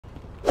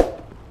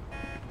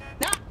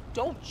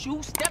Don't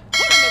you step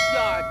foot in this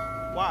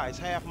yard. Why? It's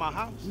half my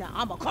house. Now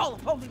I'ma call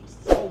the police.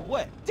 For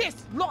what?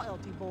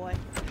 Disloyalty, boy.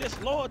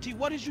 Disloyalty?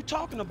 What is you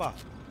talking about?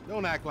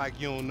 Don't act like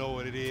you don't know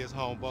what it is,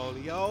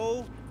 homeboy.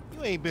 Yo,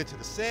 you ain't been to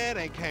the set,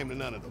 ain't came to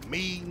none of the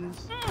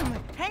meetings.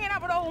 Hanging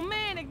out with old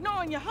men,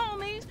 ignoring your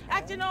homies,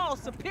 acting all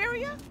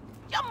superior?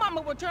 Your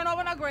mama will turn over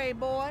in her grave,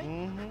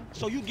 boy.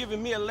 So you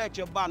giving me a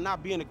lecture about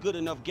not being a good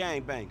enough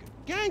gangbanger?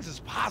 Gangs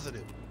is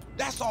positive.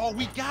 That's all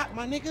we got,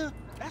 my nigga.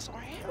 That's our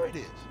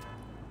heritage.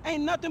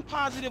 Ain't nothing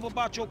positive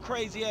about your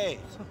crazy ass.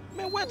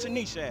 Man, where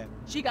Tanisha at?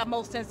 She got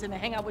more sense than to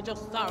hang out with your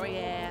sorry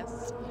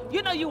ass.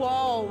 You know you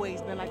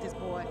always been like this,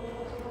 boy.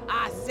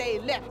 I say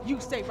left, you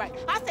say right.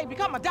 I say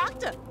become a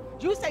doctor.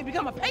 You say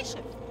become a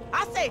patient.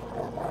 I say,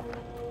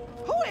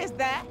 who is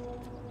that?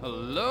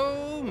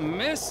 Hello,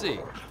 Missy.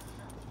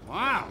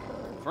 Wow,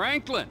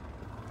 Franklin.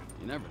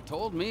 You never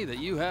told me that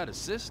you had a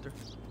sister.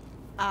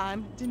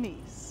 I'm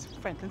Denise,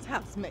 Franklin's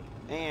housemate.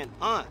 And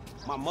aunt,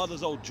 my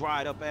mother's old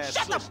dried up ass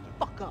Shut sister.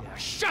 the fuck up. Yeah,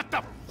 shut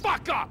the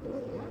fuck up!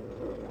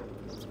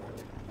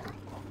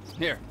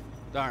 Here,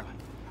 darling,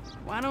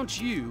 why don't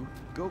you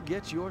go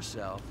get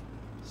yourself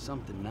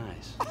something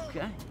nice,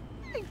 okay?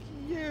 Thank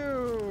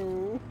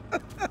you.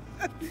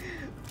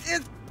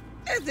 Is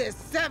it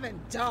 $7?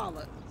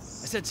 I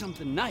said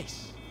something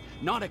nice,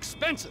 not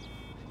expensive.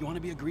 You want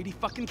to be a greedy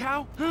fucking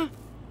cow, huh?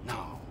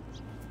 No.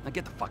 Now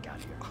get the fuck out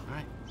of here, all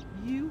right?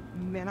 You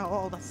men are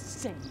all the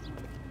same.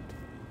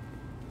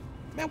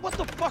 Man, what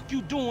the fuck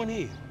you doing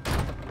here?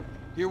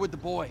 Here with the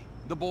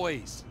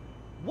boys.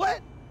 What?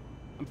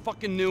 I'm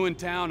fucking new in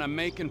town. I'm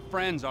making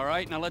friends, all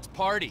right? Now let's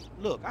party.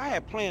 Look, I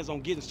had plans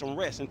on getting some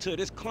rest until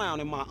this clown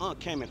and my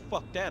aunt came and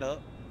fucked that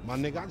up. My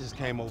nigga, I just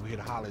came over here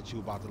to holler at you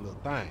about the little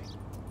thing.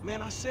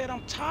 Man, I said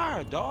I'm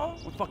tired,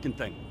 dawg. What fucking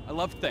thing? I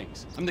love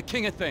things. I'm the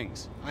king of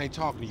things. I ain't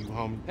talking to you,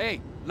 homie.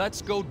 Hey,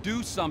 let's go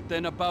do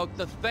something about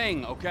the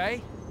thing,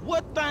 okay?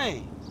 What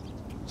thing?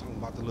 I'm talking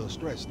about the little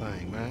stretch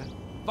thing, man.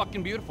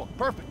 Fucking beautiful.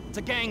 Perfect. It's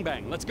a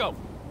gangbang. Let's go.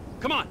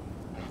 Come on.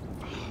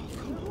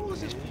 Who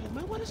is this for,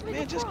 man? What is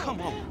man, just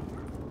come on.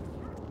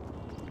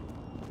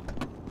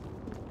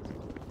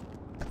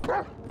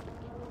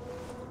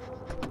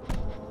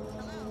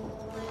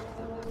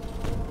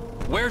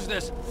 Where's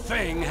this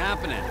thing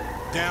happening?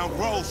 Down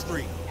Grove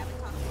Street.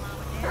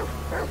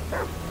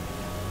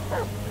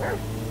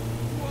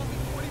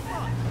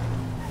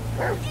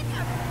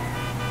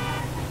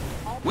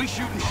 We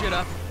shooting shit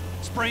up,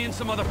 spraying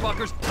some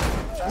motherfuckers.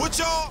 What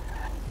y'all?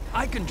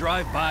 I can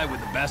drive by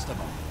with the best of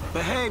them.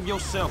 Behave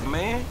yourself,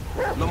 man.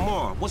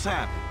 Lamar, what's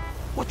happening?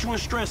 What you and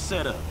Stress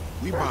set up?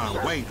 We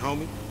buying weight,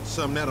 homie.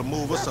 Something that'll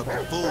move us up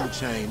the food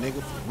chain,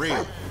 nigga, for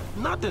real.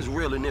 Nothing's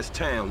real in this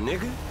town,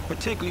 nigga.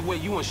 Particularly where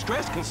you and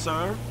Stress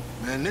concerned.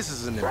 Man, this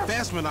is an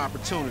investment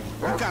opportunity.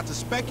 You got to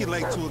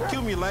speculate to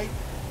accumulate.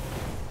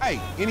 Hey,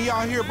 any of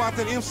y'all hear about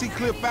that MC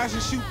Clip fashion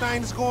shoot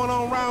thing that's going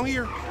on around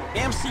here?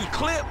 MC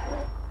Clip?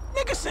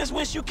 Nigga, since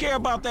when you care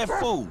about that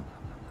fool?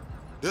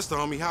 This the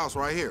homie house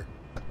right here.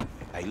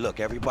 Hey, look,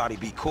 everybody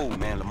be cool,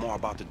 man. Lamar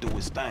about to do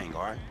his thing,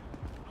 all right?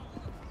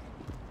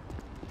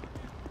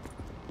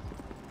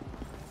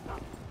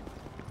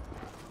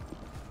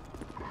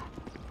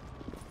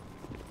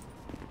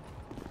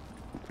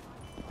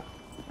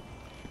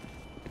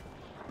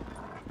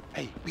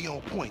 Hey, be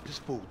on point. This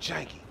fool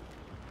janky.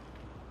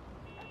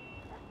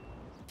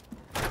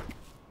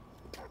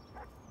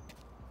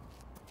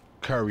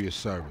 Courier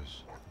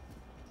service.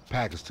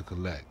 Package to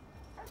collect.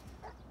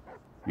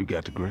 You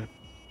got the grip?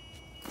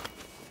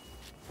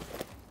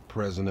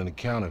 Present and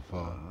accounted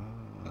for.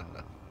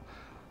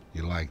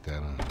 You like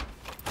that,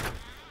 huh?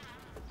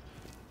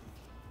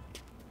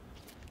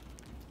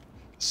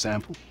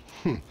 Sample?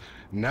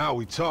 Now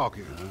we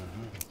talking.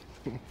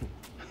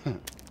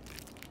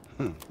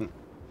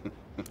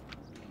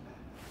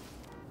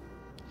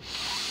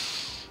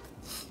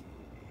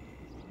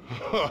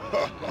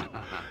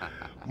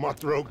 My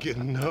throat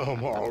getting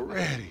numb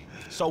already.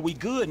 So we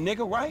good,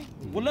 nigga, right?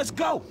 Well, let's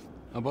go.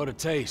 How about a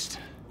taste?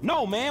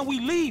 No, man, we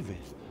leaving.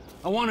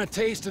 I want a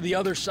taste of the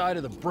other side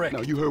of the brick.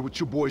 Now, you heard what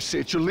your boy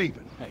said. You're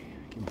leaving. Hey,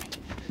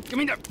 give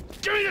me the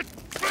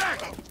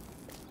back!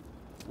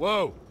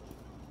 Whoa.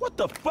 What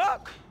the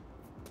fuck?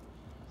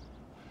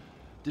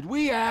 Did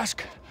we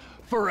ask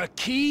for a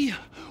key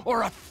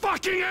or a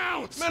fucking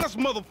ounce? Man, that's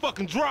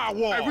motherfucking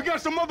drywall. Hey, we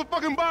got some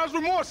motherfucking buyer's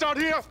remorse out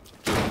here.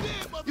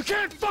 You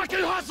can't fucking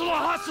hustle a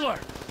hustler!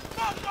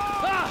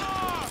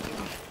 Ah!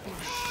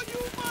 Oh, you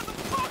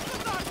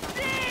motherfuckers are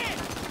dead!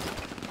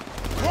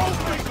 Grove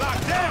Street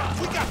locked down.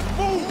 We got to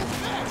move.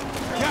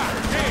 God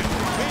damn,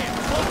 man,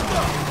 fucked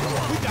up.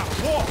 We got to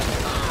walk.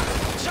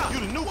 You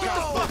the new guy.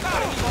 Fuck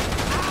out of here.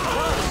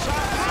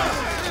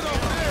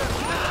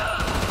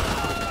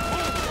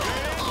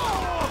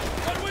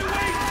 What are we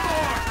waiting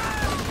for?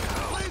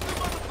 Leave the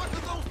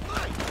motherfuckers on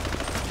sight.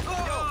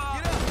 Get up.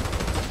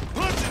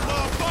 Punch it,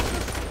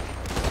 motherfuckers.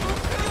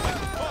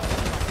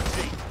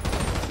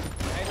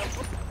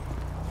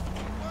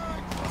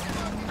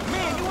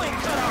 Man, you ain't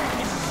cut out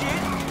this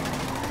shit.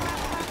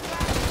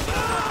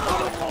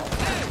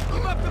 Hey,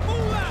 you have to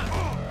move out!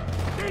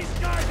 These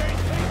guys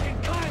ain't taking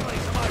kindly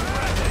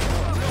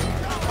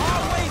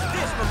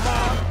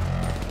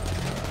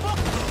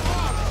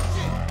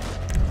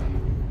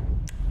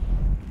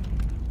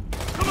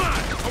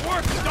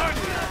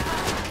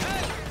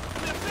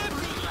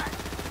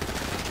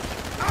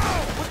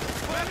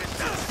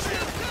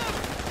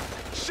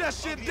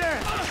that shit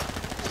down!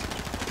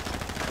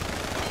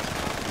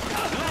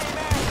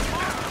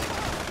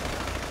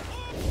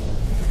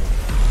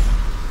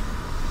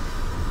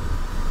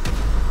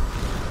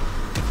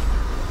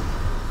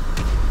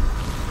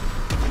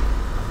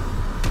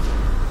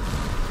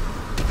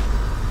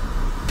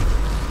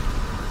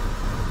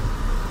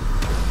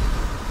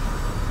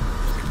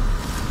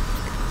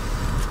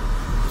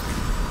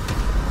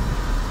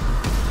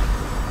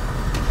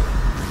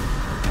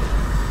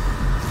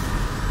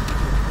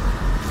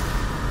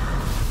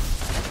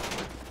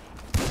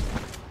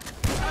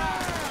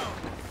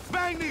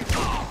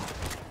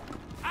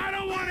 I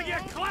don't want to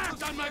get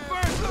clapped on my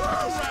first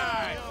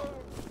ride!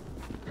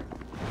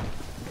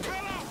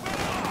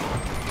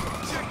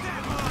 Check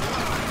that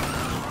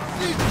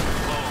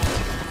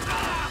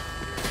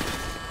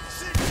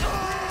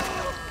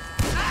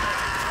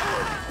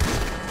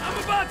I'm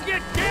about to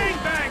get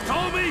gangbanged,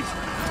 homies!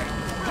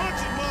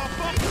 Punch it,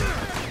 motherfucker!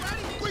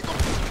 We gon'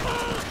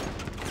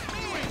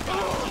 You ain't got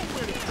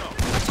nowhere to go!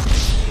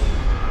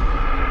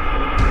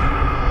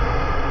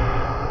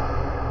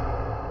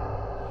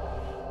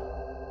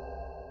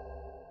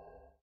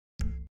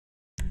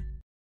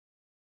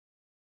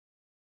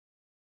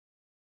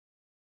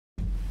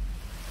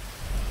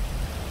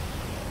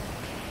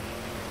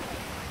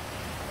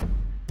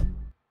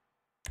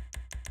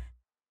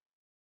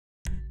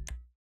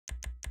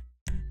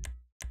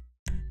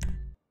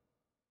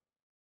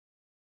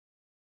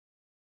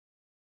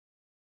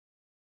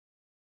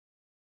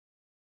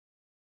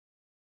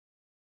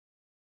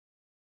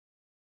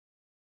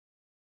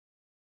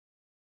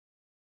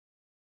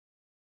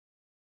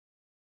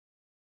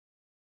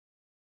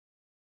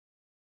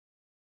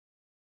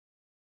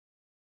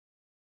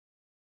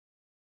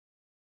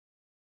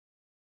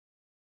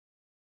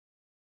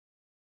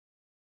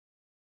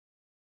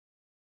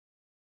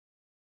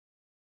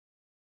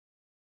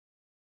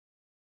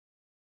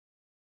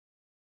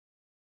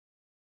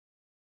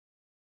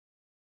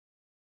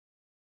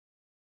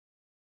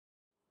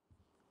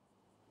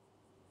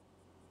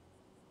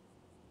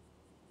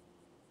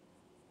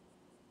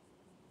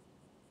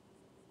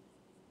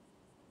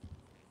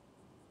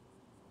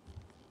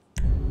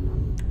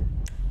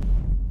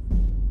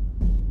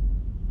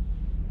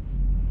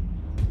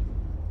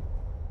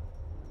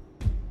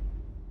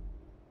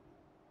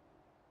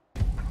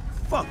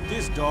 Fuck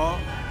this, dog.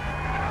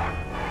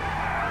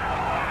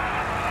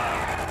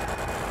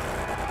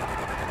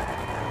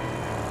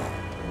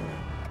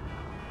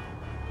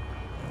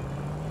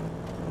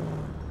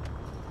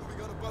 We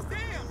gonna bust the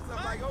beans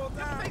up like old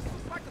Your times. face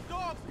looks like a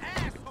dog's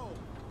asshole.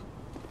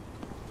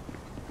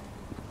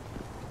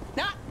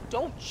 Now,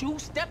 don't you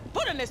step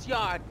foot in this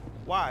yard.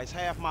 Why? It's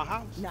half my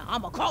house. Now,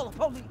 I'ma call the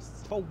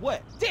police. For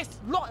what?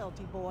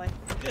 Disloyalty, boy.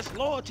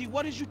 Disloyalty?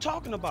 What is you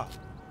talking about?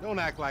 Don't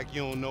act like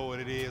you don't know what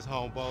it is,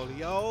 homeboy.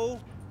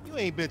 Yo, you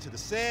ain't been to the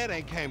set,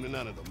 ain't came to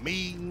none of the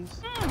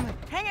meetings.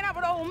 Hanging out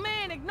with old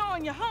men,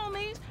 ignoring your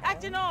homies,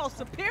 acting all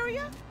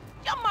superior?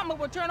 Your mama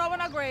would turn over in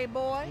her grave,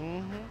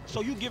 boy.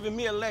 So you giving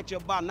me a lecture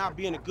about not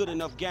being a good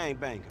enough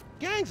gangbanger?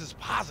 Gangs is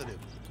positive.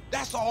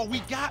 That's all we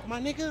got, my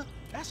nigga.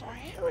 That's our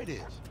heritage.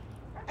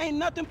 Ain't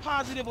nothing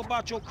positive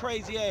about your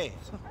crazy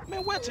ass.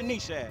 Man, where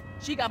Tanisha at?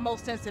 She got more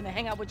sense than to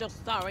hang out with your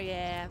sorry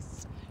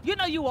ass. You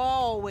know you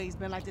always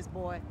been like this,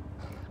 boy.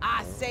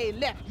 I say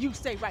left, you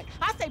say right.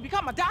 I say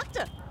become a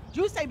doctor.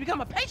 You say become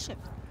a patient.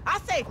 I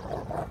say,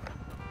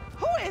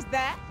 who is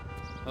that?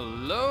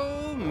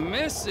 Hello,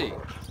 Missy.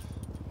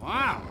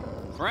 Wow,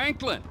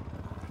 Franklin.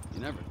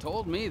 You never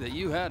told me that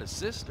you had a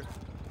sister.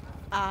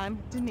 I'm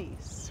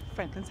Denise,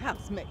 Franklin's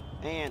housemate.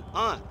 And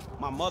aunt,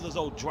 my mother's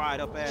old dried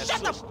up ass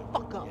Shut the sister.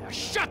 fuck up.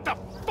 Shut the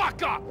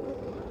fuck up!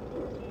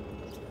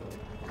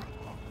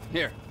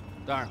 Here,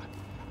 darling,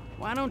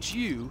 why don't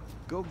you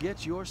go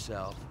get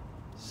yourself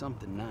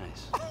something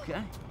nice,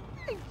 okay?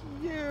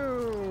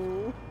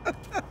 You.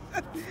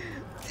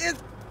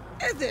 Is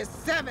it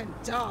 $7?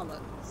 I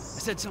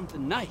said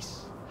something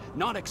nice,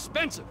 not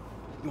expensive.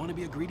 You want to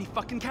be a greedy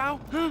fucking cow,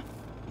 huh?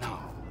 No.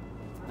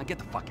 Now get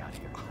the fuck out of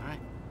here, all right?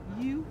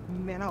 You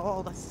men are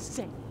all the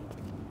same.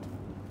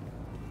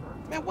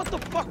 Man, what the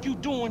fuck you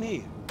doing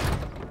here?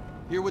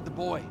 Here with the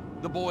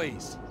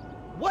boys.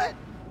 What?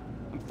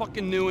 I'm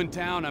fucking new in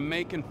town. I'm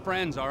making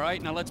friends, all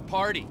right? Now let's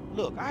party.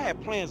 Look, I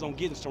had plans on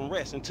getting some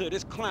rest until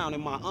this clown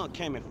and my aunt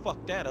came and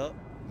fucked that up.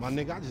 My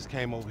nigga, I just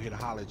came over here to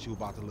holler at you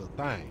about the little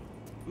thing.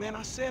 Man,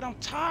 I said I'm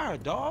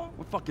tired, dawg.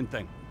 What fucking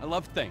thing? I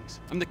love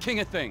things. I'm the king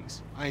of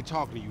things. I ain't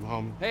talking to you,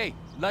 homie. Hey,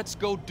 let's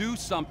go do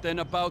something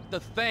about the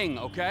thing,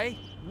 okay?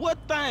 What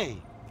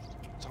thing?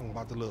 Talking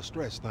about the little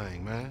stretch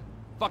thing, man.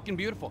 Fucking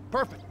beautiful.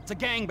 Perfect. It's a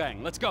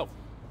gangbang. Let's go.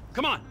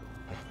 Come on.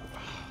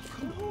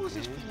 Who is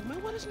this for,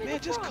 man? What is nigga? Man,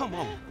 just come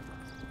on.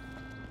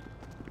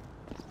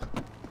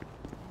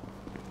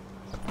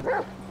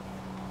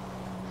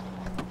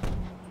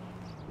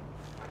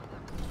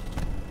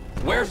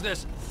 Where's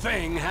this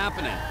thing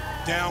happening?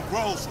 Down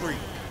Grove Street.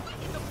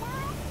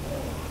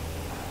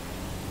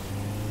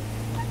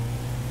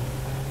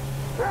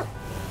 I'm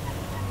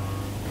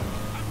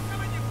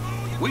telling you,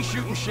 fool, you We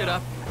shooting shit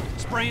up,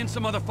 spraying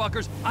some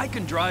motherfuckers. I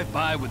can drive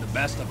by with the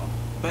best of them.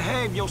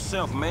 Behave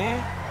yourself, man.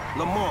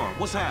 Lamar,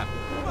 what's happening?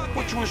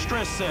 What you and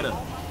Stress set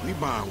up? We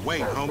buying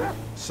weight, homie.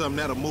 Something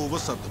that'll move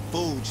us up the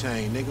food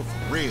chain, nigga,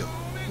 for real.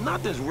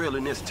 Nothing's real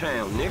in this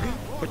town, nigga.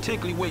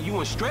 Particularly where you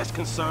and Stress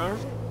concerned.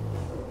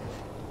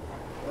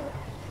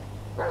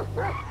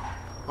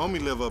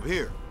 Homie live up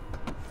here.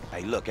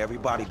 Hey, look,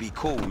 everybody be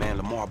cool, man.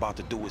 Lamar about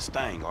to do his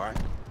thing, all right?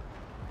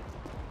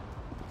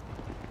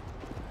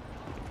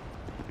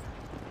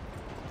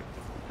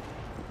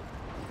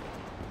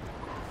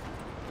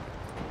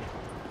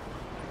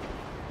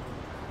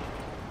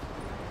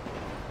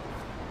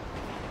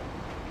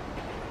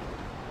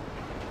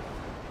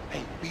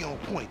 Hey, be on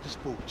point. This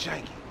fool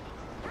janky.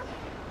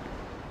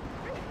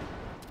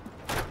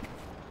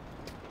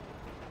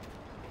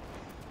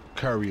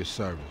 Courier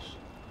service.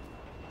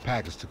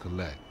 Package to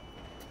collect.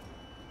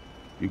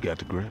 You got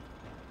the grip?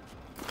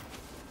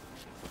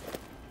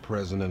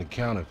 Present and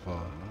accounted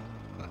for.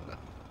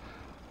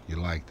 You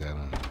like that,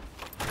 huh?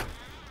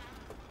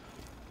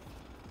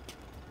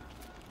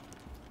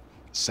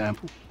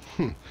 Sample?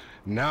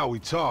 Now we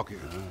talking.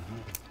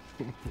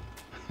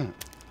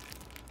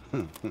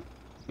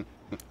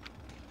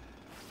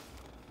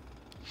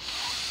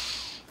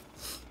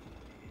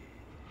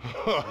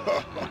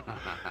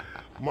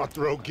 My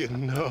throat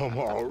getting numb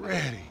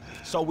already.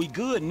 So we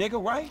good, nigga,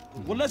 right?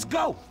 Well, let's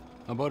go.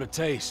 How about a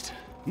taste?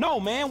 No,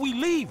 man, we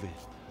leaving.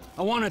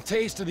 I want a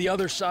taste of the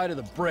other side of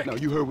the brick. Now,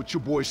 you heard what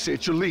your boy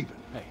said. You're leaving.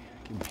 Hey,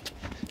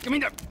 give me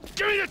the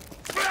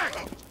back!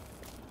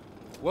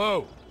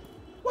 Whoa.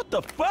 What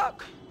the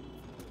fuck?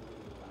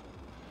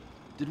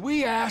 Did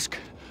we ask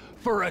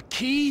for a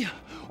key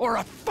or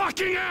a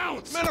fucking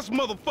ounce? Man, that's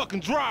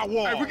motherfucking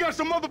drywall. Hey, we got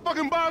some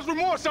motherfucking buyer's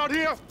remorse out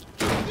here.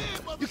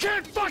 You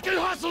can't fucking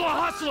hustle a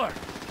hustler!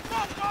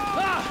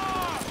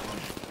 Ah!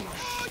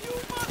 Oh, you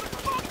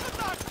motherfuckers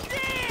are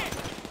dead!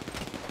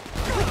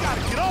 We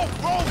gotta get off,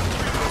 bro!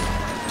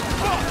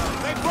 Fuck!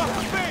 They brought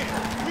the van!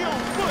 We on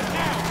foot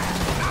now!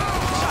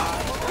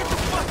 Get the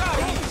fuck out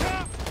of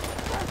here!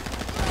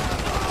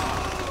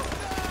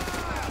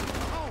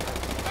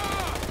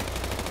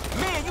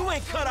 Man, you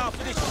ain't cut out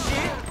for this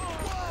shit.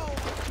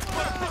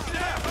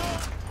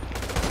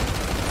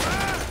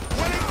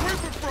 Where they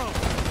creeping from?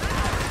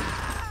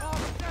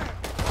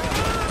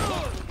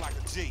 Look like a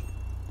G.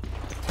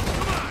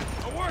 Come on!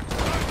 I work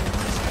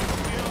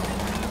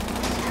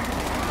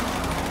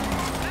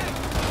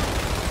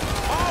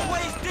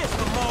Always this,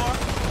 Lamar.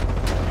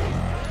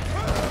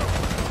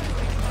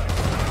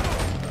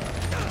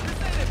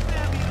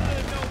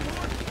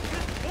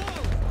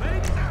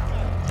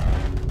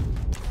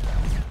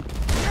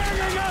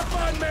 Hanging up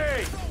on me!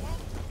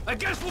 I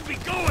guess we'll be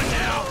going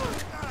now.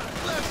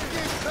 Let's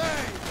get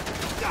paid!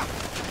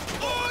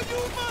 Oh, you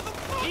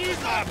motherfucker! He's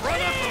my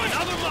brother from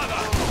another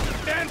mother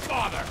and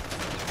father.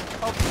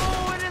 A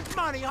fool and his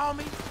money,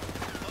 homie!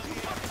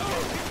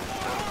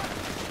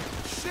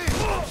 Shit!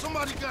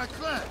 Somebody got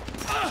clapped!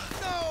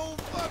 No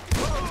fucking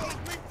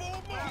me for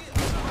a moment!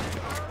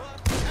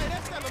 Hey,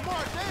 that's that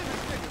Lamar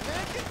Davis nigga,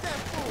 man! Get that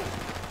fool!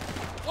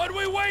 What are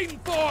we waiting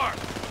for?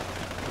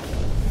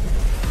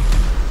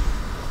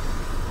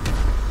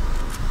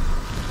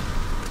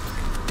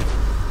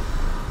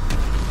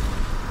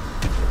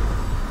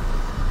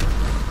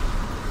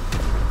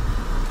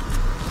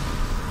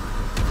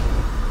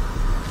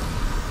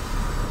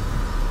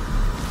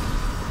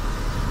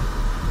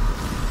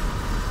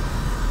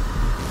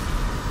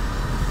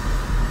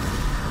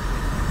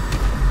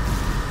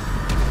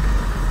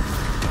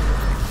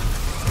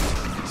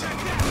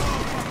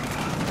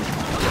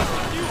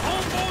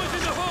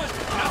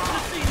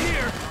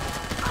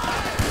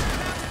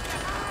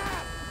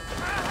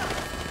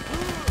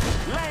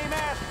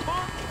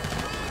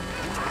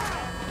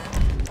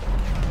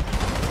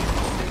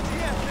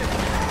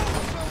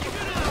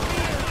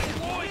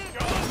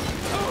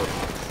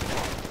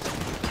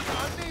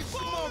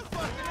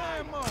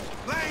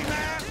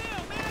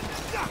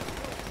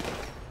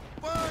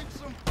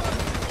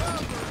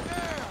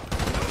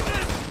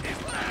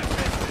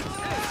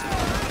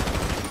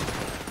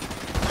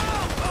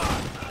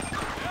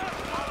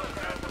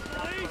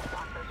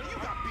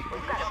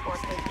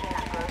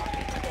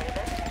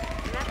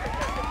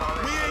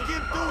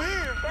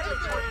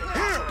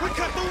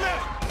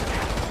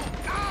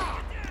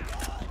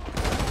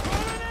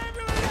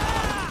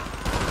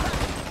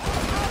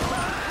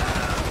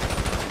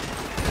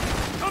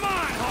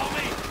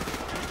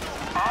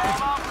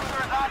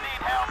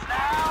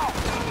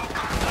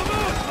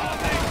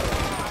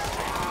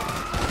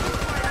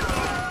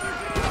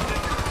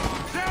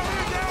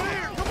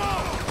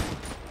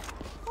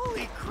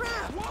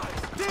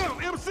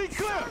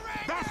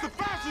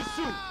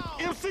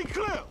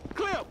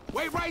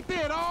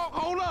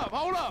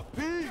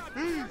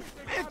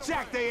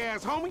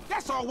 Homie,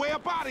 that's our way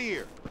up out of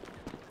here.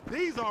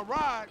 These are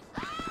rides.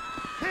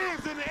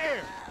 Hands in the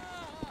air.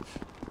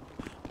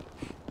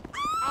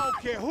 I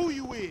don't care who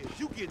you is,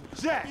 you getting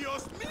jacked.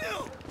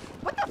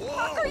 What the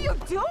fuck are you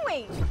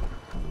doing?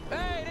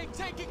 Hey, they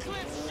taking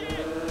Cliff's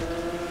shit!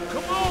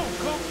 Come on,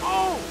 come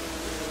on.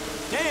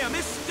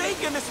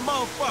 ass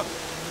motherfucker.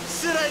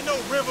 Shit ain't no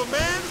river,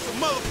 man. It's a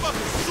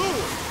motherfucking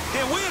sewer.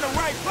 And we're in the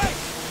right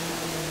place.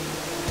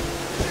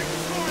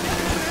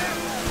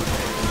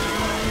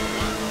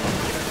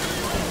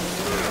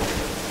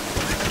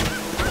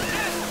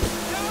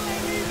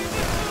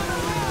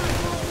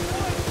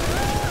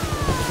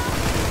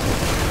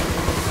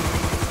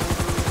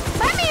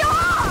 Let me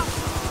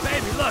off!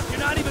 Baby, look, you're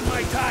not even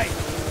my type.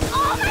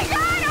 Oh my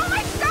god! Oh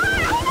my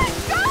god! Oh my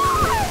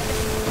god!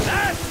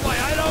 That's why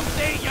I don't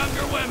date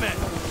younger women.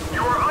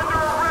 You are under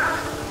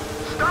arrest.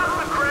 Stop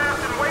the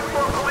craft and wait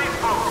for a police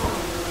boat.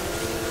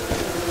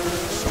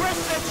 Stretch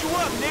set you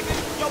up, nigga.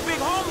 Your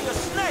big homie a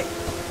snake.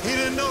 He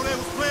didn't know they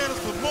was playing us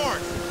for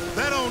March.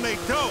 That on they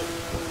dope.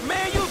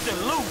 Man, you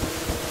deluded.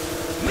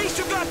 Least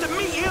you got to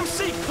meet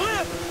MC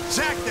Cliff.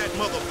 Jack that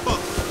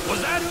motherfucker.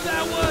 Was that who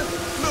that was?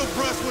 Little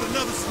brush with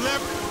another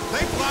celebrity.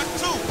 They blocked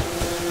too.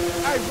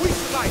 Hey, we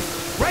should like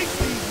race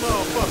these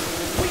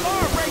motherfuckers. We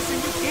are racing,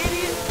 you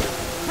idiot.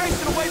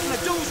 Racing away from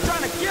the dudes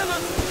trying to kill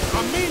us.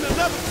 I mean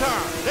another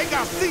time. They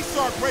got sea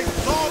shark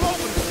races all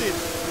over the city.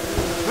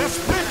 Let's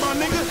split, my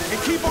nigga,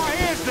 and keep our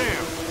heads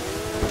down.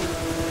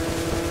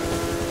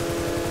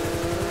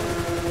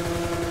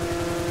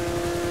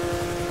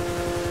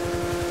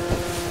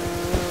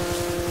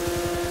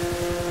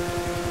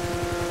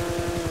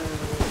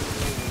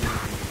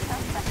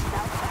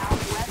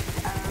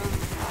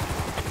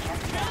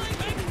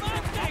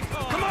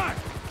 Come on!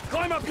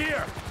 Climb up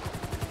here!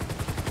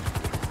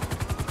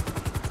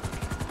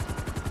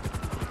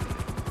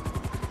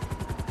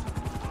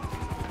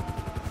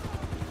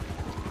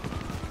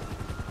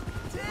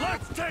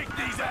 Let's take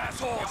these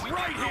assholes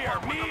right here,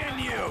 me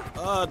and you!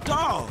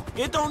 Dawg,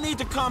 it don't need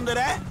to come to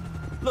that.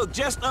 Look,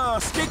 just,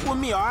 stick with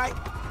me, all right?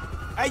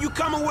 Hey, you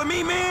coming with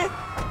me, man?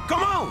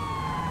 Come on!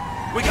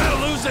 We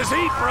gotta lose this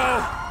heat,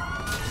 bro!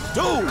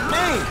 Dude,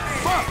 man,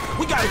 fuck,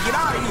 we gotta get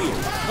out of here.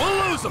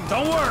 We'll lose them,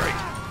 don't worry!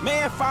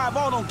 Man,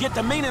 5-0 don't get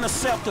the meaning of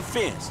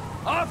self-defense.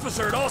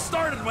 Officer, it all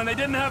started when they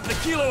didn't have the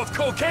kilo of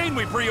cocaine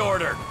we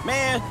pre-ordered.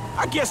 Man,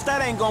 I guess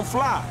that ain't gonna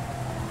fly.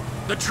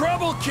 The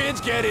trouble kids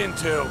get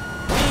into.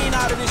 We ain't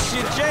out of this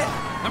shit yet.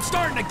 I'm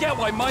starting to get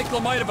why Michael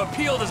might have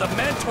appealed as a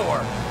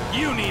mentor.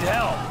 You need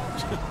help.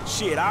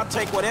 Shit, I'll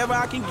take whatever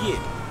I can get.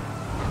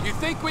 You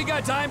think we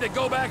got time to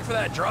go back for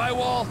that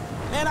drywall?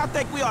 Man, I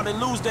think we ought to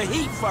lose the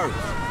heat first.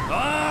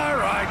 All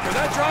right, because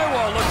that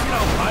drywall looks,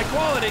 high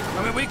quality.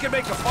 I mean, we could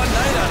make a fun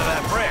night out of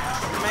that brick.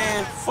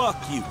 Man, fuck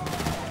you.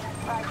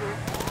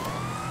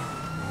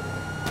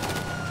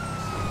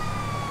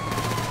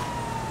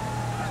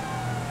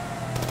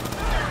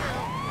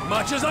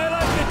 Much as I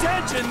like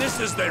attention, this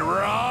is the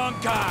wrong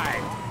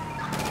kind.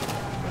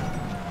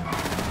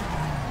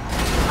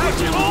 Would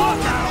you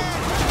look out?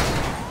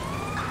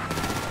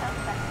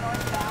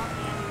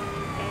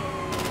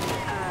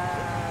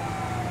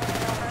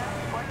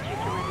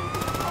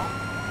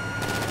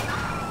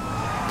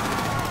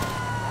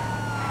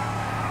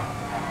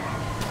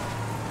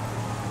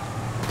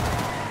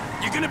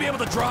 You gonna be able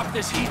to drop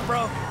this heat,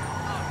 bro?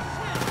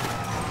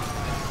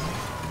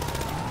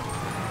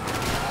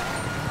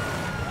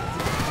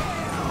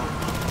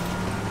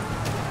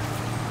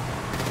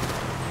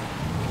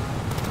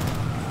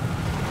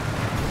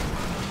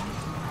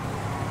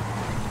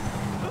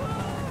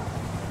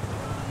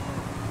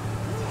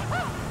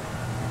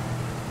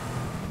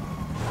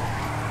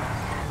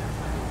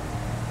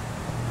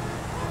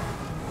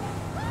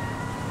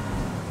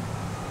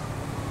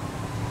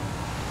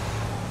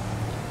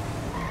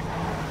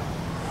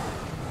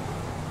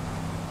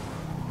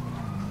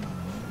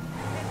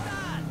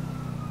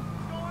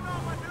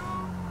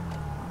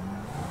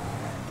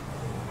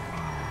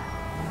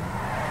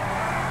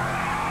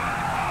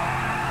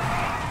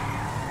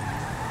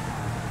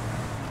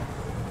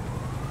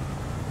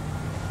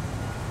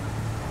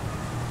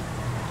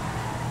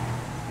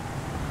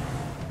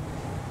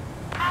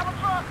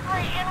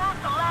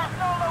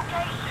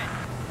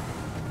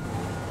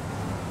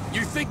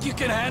 You think you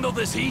can handle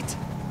this heat?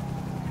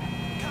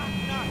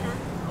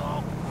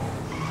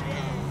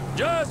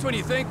 Just when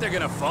you think they're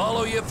gonna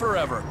follow you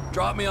forever.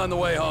 Drop me on the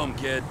way home,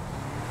 kid.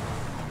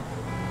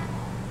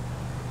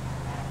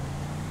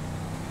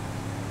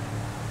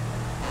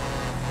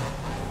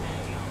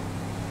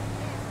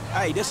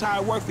 Hey, this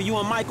how it worked for you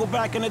and Michael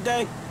back in the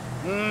day?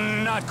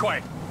 Not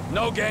quite.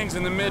 No gangs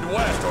in the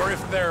Midwest, or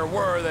if there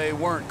were, they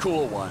weren't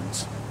cool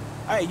ones.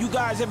 Hey, you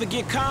guys ever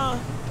get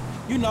conned?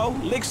 You know,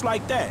 licks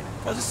like that.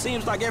 Cause it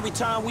seems like every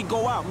time we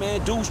go out,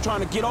 man, dudes trying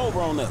to get over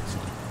on us.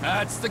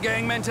 That's the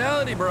gang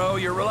mentality, bro.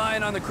 You're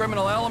relying on the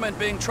criminal element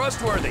being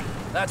trustworthy.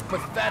 That's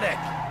pathetic.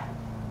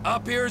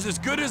 Up here's as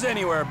good as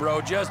anywhere,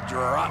 bro. Just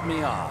drop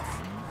me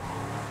off.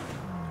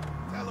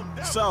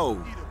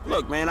 So,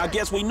 look, man, I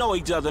guess we know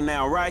each other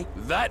now, right?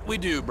 That we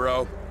do,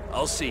 bro.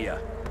 I'll see ya.